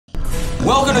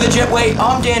Welcome to the JETway.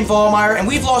 I'm Dan Vollmayer, and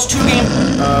we've lost 2 games.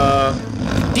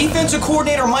 Defensive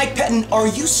coordinator Mike Pettin, are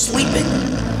you sleeping?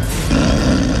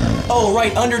 Oh,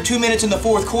 right, under 2 minutes in the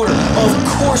 4th quarter. Of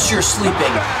course you're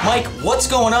sleeping. Mike, what's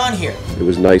going on here? It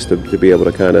was nice to be able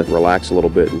to kind of relax a little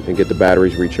bit and get the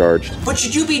batteries recharged. But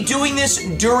should you be doing this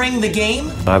during the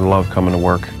game? I love coming to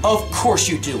work. Of course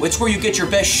you do. It's where you get your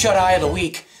best shut-eye of the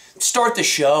week. Start the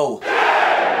show.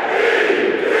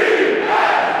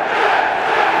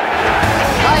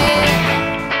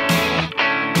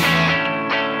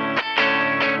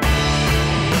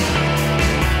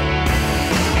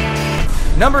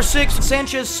 Number 6,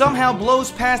 Sanchez somehow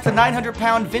blows past the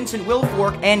 900-pound Vincent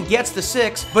Wilfork and gets the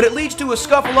 6, but it leads to a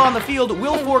scuffle on the field.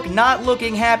 Wilfork not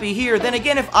looking happy here. Then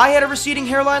again, if I had a receding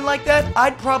hairline like that,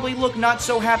 I'd probably look not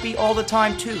so happy all the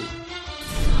time too.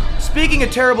 Speaking of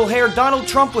terrible hair, Donald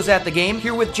Trump was at the game,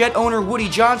 here with Jet owner Woody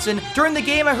Johnson. During the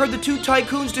game, I heard the 2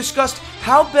 tycoons discussed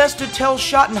how best to tell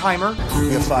Schottenheimer,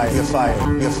 "You're fired, you're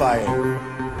fired, you're fired,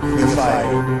 you're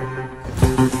fired.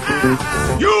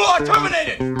 You are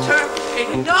terminated!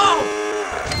 Terminated, no!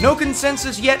 No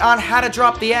consensus yet on how to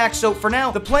drop the axe, so for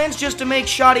now, the plan's just to make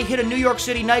Shotty hit a New York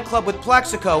City nightclub with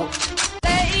Plaxico,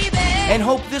 baby, and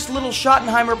hope this little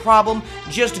Schottenheimer problem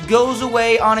just goes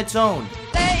away on its own.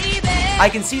 Baby. I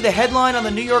can see the headline on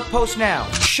the New York Post now.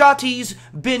 Shotty's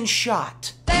been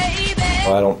shot. Baby.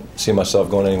 Well, I don't see myself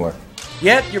going anywhere.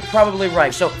 Yep, you're probably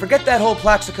right. So forget that whole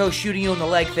Plaxico shooting you in the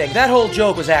leg thing. That whole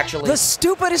joke was actually the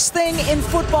stupidest thing in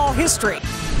football history.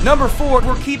 Number 4,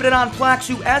 we're keeping it on Plax,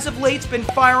 who as of late's been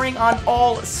firing on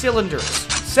all cylinders.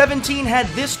 17 had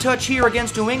this touch here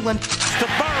against New England. To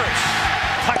Burris.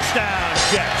 Touchdown,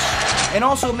 Jets. And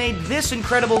also made this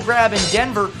incredible grab in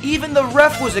Denver. Even the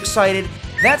ref was excited.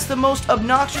 That's the most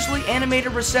obnoxiously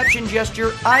animated reception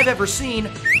gesture I've ever seen.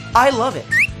 I love it.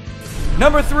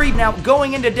 Number 3, now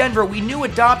going into Denver, we knew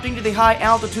adopting to the high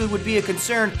altitude would be a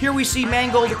concern. Here we see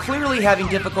Mangold clearly having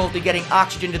difficulty getting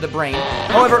oxygen to the brain.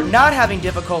 However, not having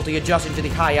difficulty adjusting to the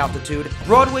high altitude.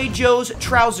 Broadway Joe's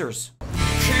trousers.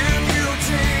 Can you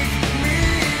take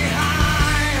me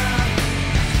higher?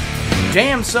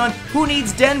 Damn, son, who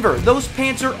needs Denver? Those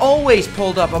pants are always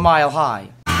pulled up a mile high.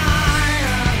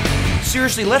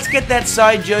 Seriously, let's get that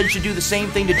side judge to do the same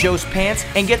thing to Joe's pants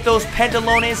and get those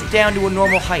pantalones down to a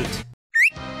normal height.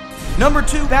 Number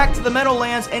 2, back to the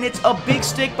Meadowlands, and it's a big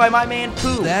stick by my man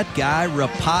Pooh. That guy,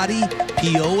 Rapati,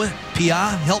 Pia,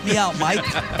 help me out, Mike.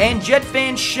 And Jet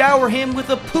fans shower him with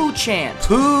a Pooh chant.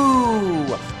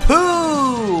 Pooh!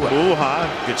 Pooh!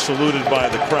 Ooh-ha, gets saluted by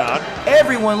the crowd.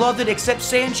 Everyone loved it except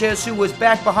Sanchez, who was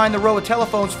back behind the row of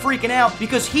telephones freaking out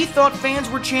because he thought fans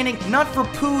were chanting not for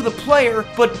Pooh the player,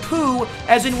 but Pooh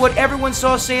as in what everyone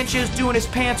saw Sanchez do in his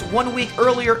pants 1 week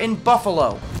earlier in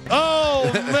Buffalo. Oh,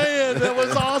 man, that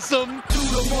was awesome.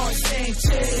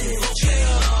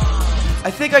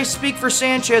 I think I speak for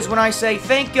Sanchez when I say,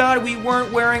 thank God we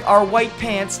weren't wearing our white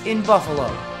pants in Buffalo.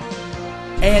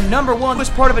 And number 1 was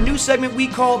part of a new segment we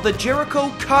call the Jericho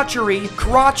Cotchery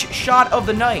Crotch Shot of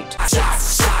the Night.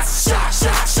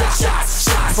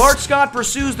 Bart Scott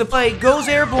pursues the play, goes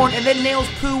airborne, and then nails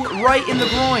Pooh right in the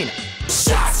groin.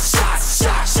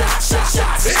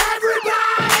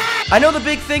 I know the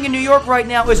big thing in New York right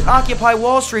now is Occupy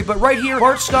Wall Street, but right here,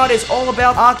 Bart Scott is all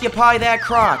about Occupy that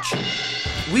crotch.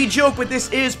 We joke, but this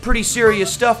is pretty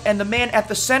serious stuff, and the man at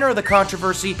the center of the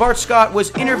controversy, Bart Scott,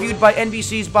 was interviewed by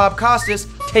NBC's Bob Costas.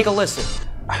 Take a listen.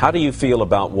 How do you feel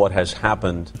about what has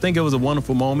happened? I think it was a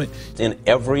wonderful moment. In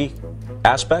every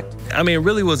aspect? I mean, it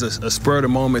really was a spur of the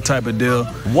moment type of deal.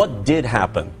 What did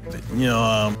happen? You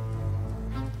know,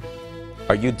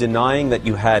 Are you denying that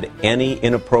you had any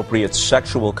inappropriate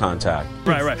sexual contact?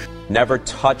 Right. Never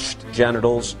touched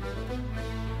genitals?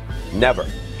 Never.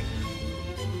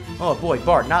 Oh boy,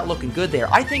 Bart, not looking good there.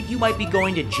 I think you might be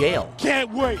going to jail.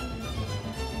 Can't wait.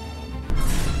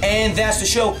 And that's the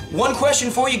show. One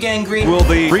question for you, Gangrene. Will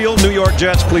the real New York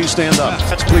Jets please stand up?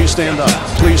 Please stand up.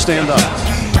 Please stand up.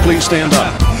 Please stand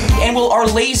up. And will our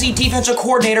lazy defensive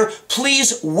coordinator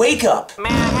please wake up? May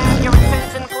I have your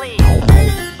attention, please?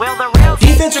 Will the real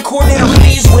defensive coordinator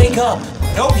please wake up?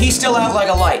 Nope, he's still out like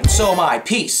a light. So am I.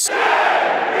 Peace.